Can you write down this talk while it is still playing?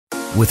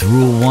With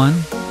Rule 1,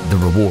 the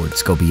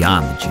rewards go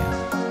beyond the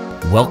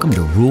gym. Welcome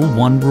to Rule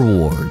 1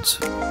 Rewards.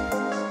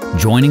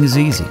 Joining is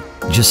easy.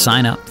 Just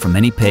sign up from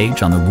any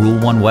page on the Rule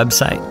 1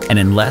 website, and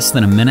in less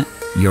than a minute,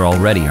 you're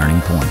already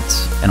earning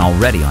points and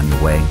already on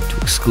your way to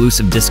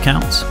exclusive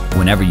discounts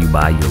whenever you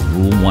buy your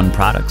Rule 1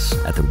 products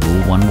at the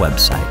Rule 1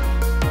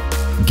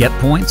 website. Get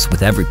points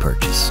with every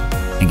purchase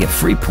and get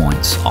free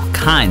points all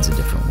kinds of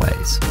different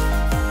ways.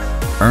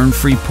 Earn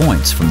free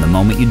points from the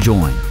moment you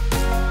join.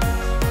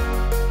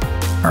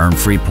 Earn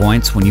free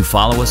points when you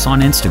follow us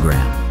on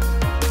Instagram.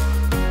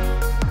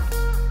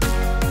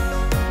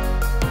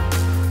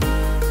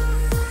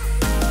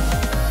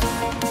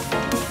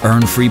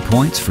 Earn free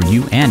points for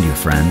you and your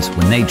friends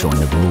when they join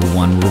the Rule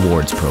 1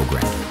 Rewards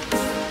program.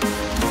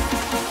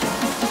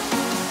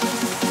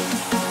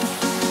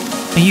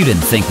 And you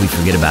didn't think we'd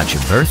forget about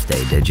your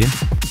birthday, did you?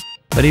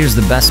 But here's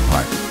the best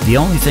part. The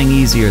only thing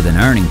easier than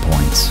earning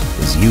points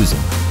is using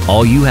them.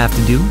 All you have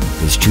to do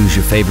is choose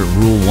your favorite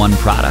Rule 1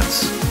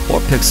 products or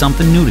pick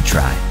something new to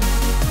try.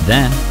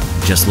 Then,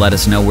 just let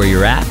us know where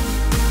you're at.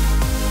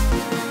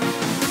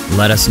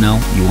 Let us know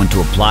you want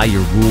to apply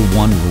your Rule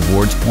 1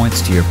 Rewards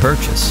points to your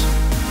purchase,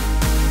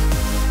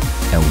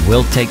 and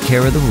we'll take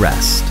care of the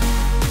rest.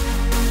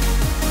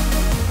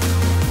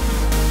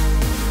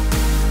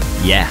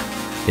 Yeah,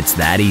 it's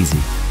that easy.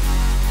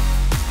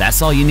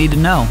 That's all you need to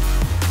know.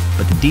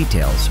 But the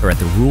details are at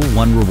the Rule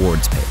 1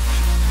 Rewards page.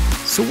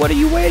 So what are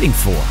you waiting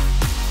for?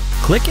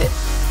 Click it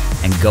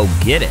and go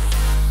get it.